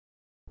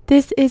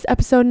This is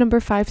episode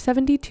number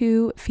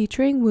 572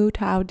 featuring Wu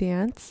Tao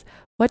dance.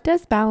 What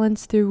does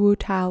balance through Wu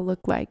Tao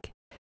look like?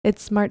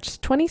 It's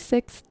March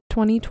 26th,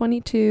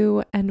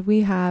 2022, and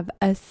we have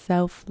a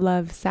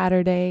self-love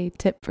Saturday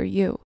tip for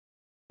you.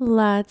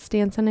 Let's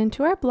dance on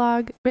into our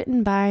blog,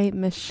 written by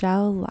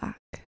Michelle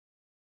Locke.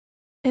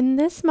 In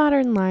this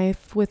modern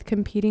life, with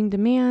competing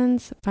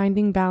demands,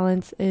 finding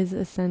balance is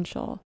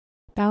essential.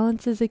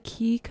 Balance is a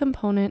key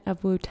component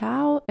of Wu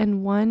Tao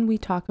and one we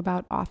talk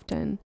about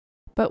often.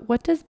 But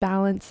what does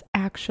balance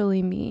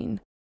actually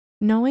mean?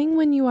 Knowing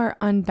when you are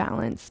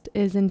unbalanced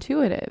is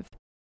intuitive.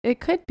 It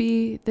could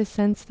be the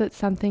sense that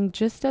something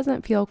just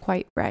doesn't feel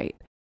quite right,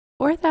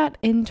 or that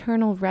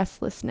internal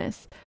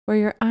restlessness where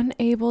you're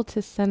unable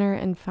to center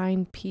and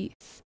find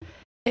peace.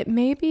 It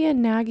may be a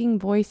nagging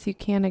voice you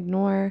can't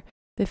ignore,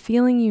 the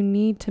feeling you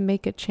need to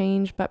make a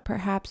change, but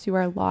perhaps you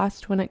are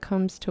lost when it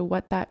comes to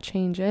what that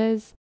change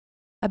is.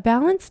 A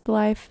balanced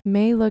life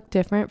may look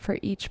different for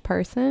each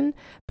person,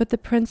 but the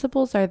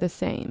principles are the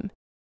same.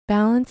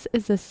 Balance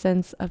is a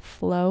sense of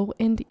flow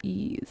and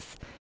ease.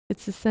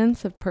 It's a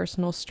sense of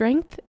personal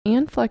strength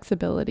and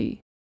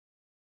flexibility.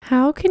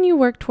 How can you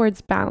work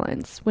towards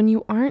balance when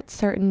you aren't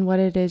certain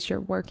what it is you're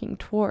working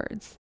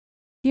towards?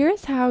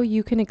 Here's how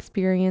you can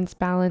experience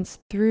balance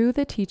through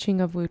the teaching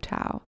of Wu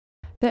Tao.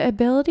 The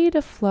ability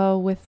to flow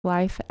with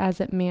life as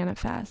it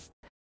manifests.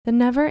 The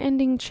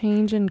never-ending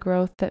change and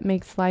growth that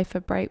makes life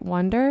a bright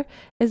wonder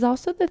is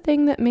also the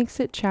thing that makes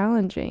it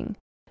challenging.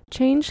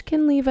 Change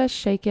can leave us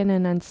shaken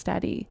and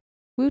unsteady.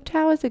 Wu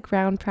Tao is a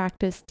ground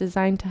practice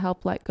designed to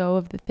help let go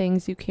of the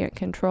things you can't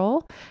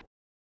control,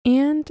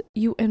 and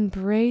you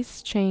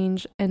embrace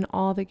change and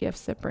all the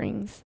gifts it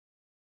brings.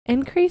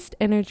 Increased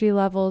energy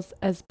levels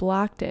as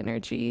blocked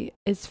energy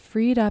is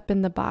freed up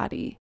in the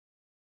body.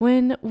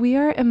 When we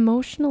are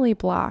emotionally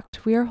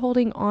blocked, we are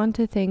holding on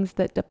to things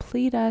that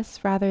deplete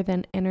us rather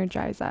than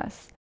energize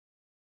us.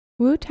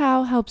 Wu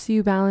Tao helps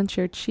you balance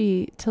your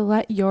qi to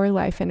let your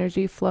life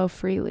energy flow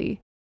freely.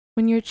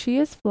 When your qi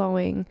is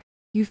flowing,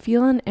 you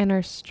feel an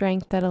inner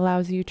strength that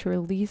allows you to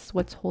release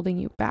what's holding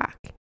you back.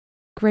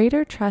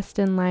 Greater trust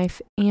in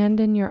life and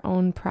in your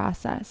own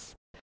process.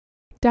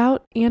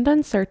 Doubt and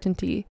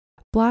uncertainty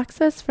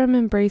blocks us from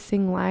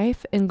embracing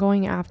life and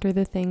going after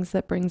the things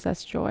that brings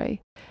us joy.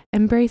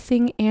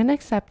 Embracing and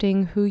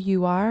accepting who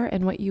you are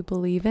and what you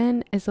believe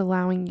in is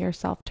allowing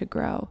yourself to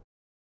grow.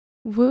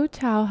 Wu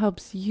Tao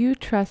helps you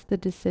trust the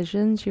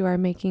decisions you are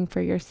making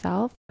for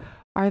yourself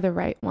are the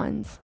right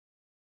ones.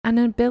 An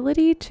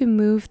ability to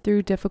move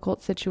through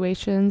difficult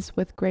situations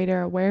with greater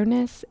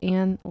awareness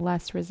and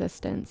less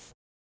resistance.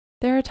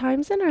 There are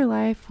times in our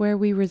life where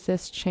we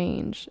resist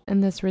change.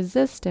 In this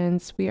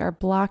resistance, we are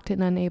blocked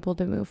and unable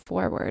to move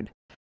forward.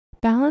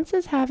 Balance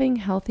is having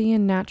healthy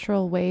and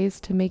natural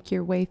ways to make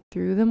your way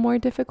through the more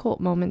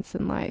difficult moments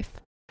in life.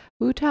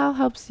 Wu Tao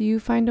helps you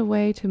find a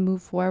way to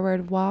move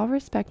forward while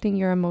respecting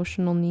your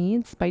emotional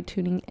needs by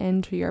tuning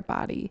into your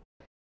body.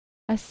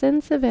 A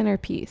sense of inner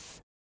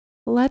peace.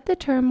 Let the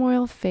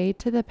turmoil fade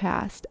to the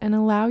past and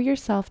allow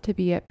yourself to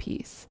be at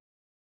peace.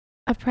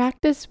 A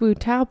practice Wu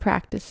Tao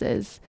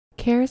practices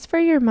cares for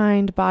your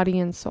mind, body,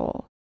 and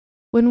soul.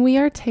 When we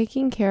are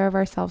taking care of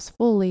ourselves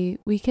fully,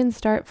 we can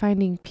start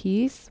finding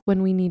peace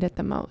when we need it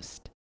the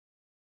most.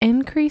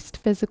 Increased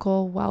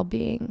physical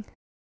well-being.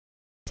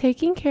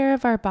 Taking care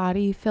of our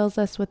body fills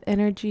us with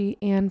energy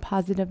and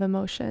positive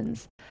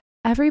emotions.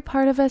 Every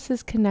part of us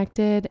is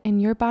connected,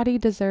 and your body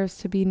deserves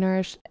to be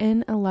nourished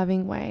in a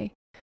loving way.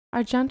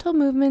 Our gentle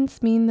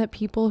movements mean that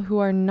people who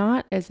are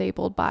not as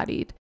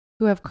able-bodied,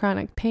 who have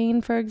chronic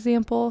pain, for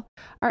example,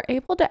 are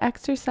able to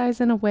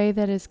exercise in a way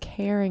that is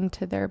caring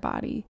to their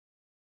body.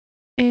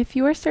 If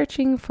you are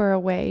searching for a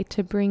way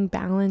to bring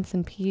balance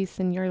and peace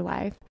in your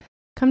life,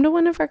 come to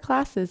one of our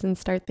classes and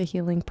start the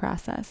healing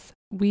process.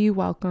 We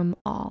welcome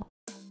all.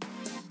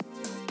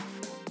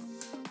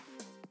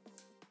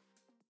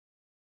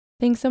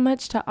 Thanks so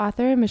much to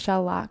author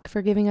Michelle Locke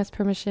for giving us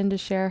permission to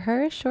share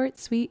her short,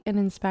 sweet, and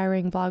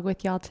inspiring blog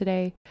with y'all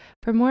today.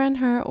 For more on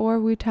her or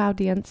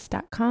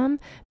WuTaoDance.com,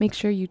 make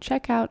sure you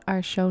check out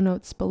our show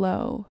notes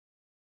below.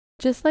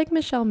 Just like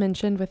Michelle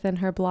mentioned within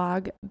her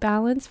blog,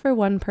 balance for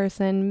one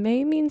person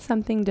may mean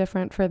something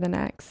different for the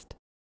next.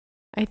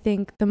 I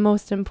think the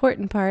most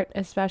important part,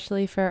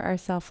 especially for our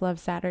Self-Love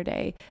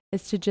Saturday,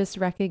 is to just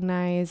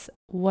recognize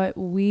what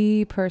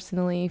we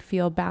personally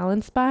feel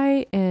balanced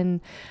by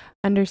and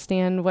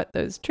understand what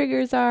those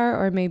triggers are,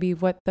 or maybe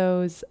what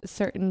those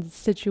certain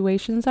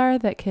situations are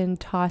that can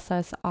toss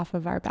us off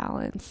of our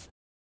balance.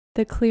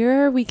 The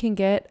clearer we can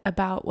get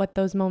about what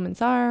those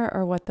moments are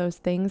or what those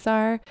things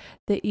are,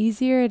 the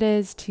easier it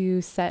is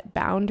to set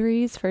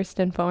boundaries first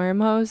and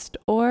foremost,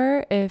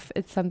 or if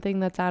it's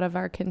something that's out of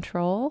our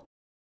control,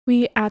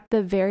 we at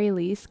the very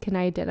least can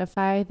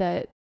identify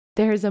that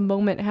there's a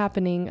moment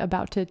happening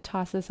about to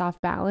toss us off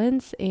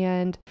balance,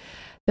 and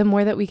the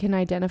more that we can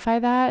identify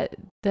that,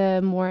 the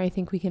more I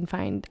think we can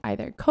find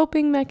either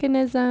coping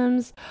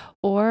mechanisms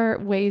or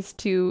ways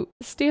to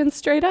stand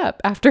straight up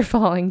after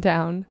falling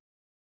down.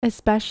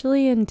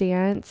 Especially in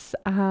dance,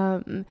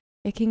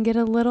 it can get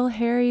a little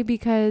hairy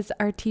because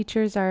our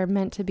teachers are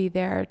meant to be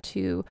there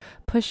to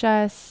push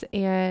us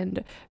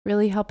and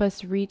really help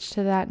us reach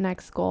to that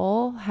next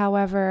goal.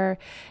 However,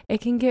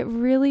 it can get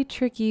really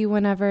tricky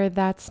whenever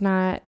that's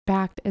not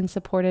backed and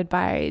supported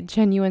by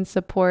genuine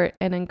support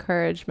and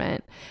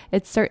encouragement.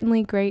 It's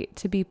certainly great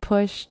to be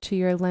pushed to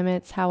your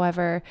limits.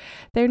 However,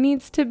 there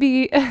needs to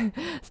be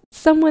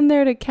someone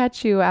there to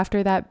catch you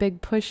after that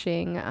big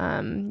pushing,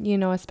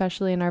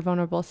 especially in our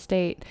vulnerable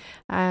state.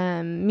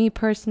 Me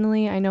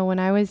personally, I know when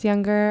I was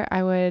younger,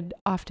 I would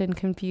often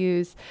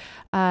confuse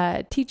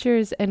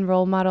teachers and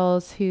role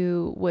models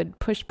who would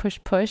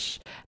push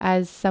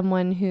as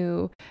someone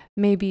who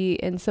may be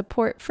in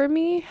support for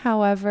me.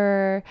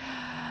 However,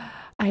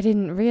 I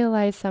didn't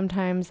realize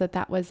sometimes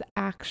that was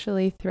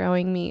actually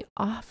throwing me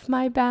off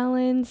my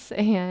balance,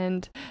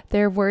 and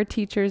there were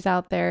teachers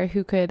out there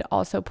who could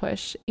also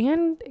push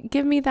and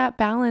give me that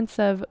balance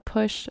of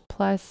push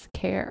plus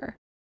care.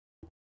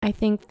 I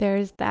think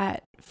there's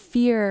that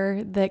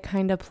fear that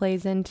kind of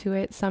plays into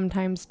it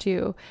sometimes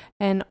too.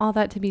 And all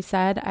that to be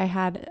said, I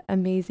had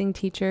amazing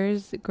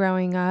teachers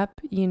growing up.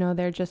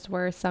 There just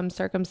were some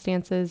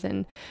circumstances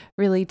and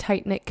really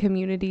tight-knit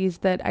communities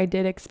that I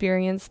did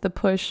experience the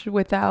push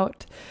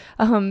without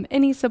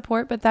any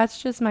support, but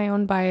that's just my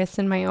own bias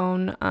and my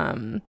own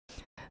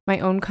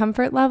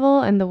comfort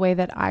level and the way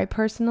that I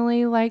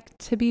personally like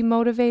to be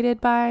motivated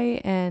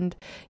by. And,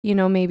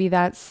 maybe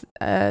that's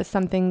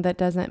something that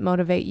doesn't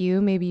motivate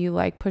you. Maybe you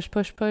like push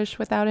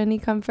without any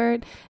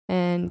comfort.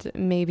 And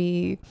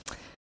maybe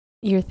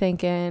you're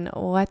thinking,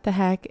 what the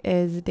heck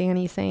is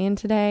Danny saying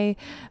today?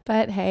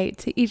 But hey,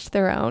 to each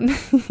their own.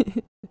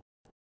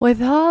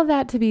 With all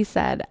that to be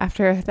said,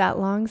 after that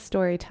long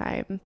story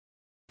time,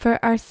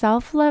 for our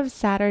Self-Love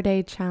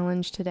Saturday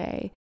challenge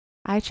today,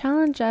 I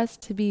challenge us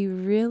to be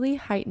really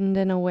heightened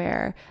and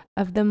aware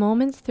of the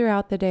moments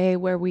throughout the day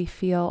where we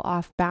feel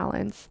off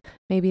balance.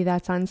 Maybe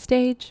that's on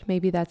stage,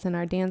 maybe that's in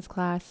our dance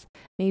class,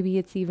 maybe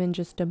it's even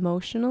just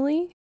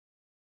emotionally.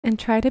 And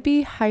try to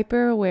be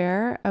hyper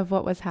aware of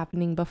what was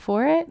happening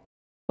before it,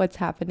 what's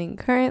happening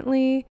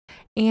currently,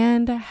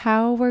 and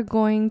how we're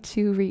going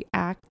to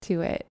react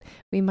to it.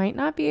 We might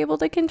not be able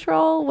to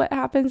control what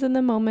happens in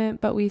the moment,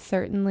 but we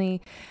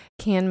certainly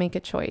can make a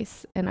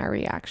choice in our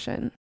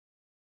reaction.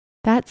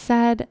 That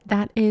said,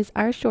 that is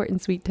our short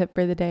and sweet tip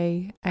for the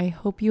day. I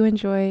hope you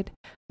enjoyed.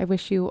 I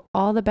wish you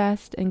all the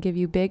best and give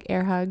you big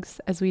air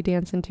hugs as we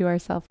dance into our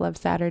Self-Love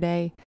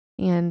Saturday.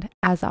 And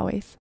as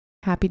always,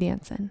 happy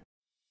dancing.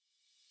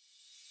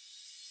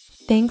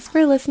 Thanks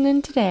for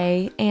listening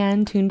today,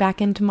 and tune back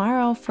in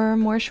tomorrow for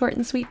more short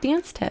and sweet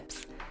dance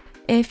tips.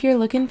 If you're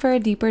looking for a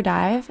deeper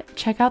dive,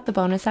 check out the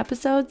bonus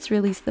episodes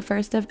released the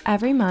first of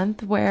every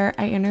month where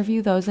I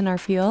interview those in our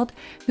field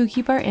who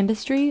keep our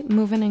industry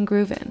moving and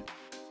grooving.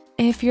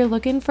 If you're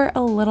looking for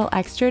a little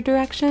extra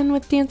direction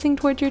with dancing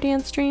towards your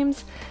dance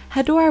dreams,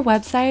 head to our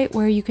website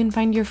where you can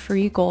find your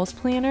free goals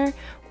planner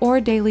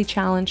or daily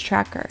challenge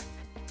tracker.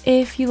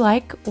 If you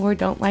like or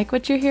don't like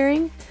what you're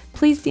hearing,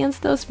 please dance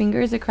those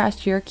fingers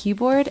across your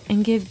keyboard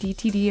and give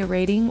DTD a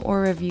rating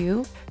or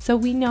review so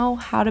we know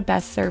how to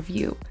best serve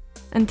you.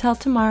 Until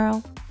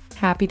tomorrow,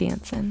 happy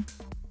dancing.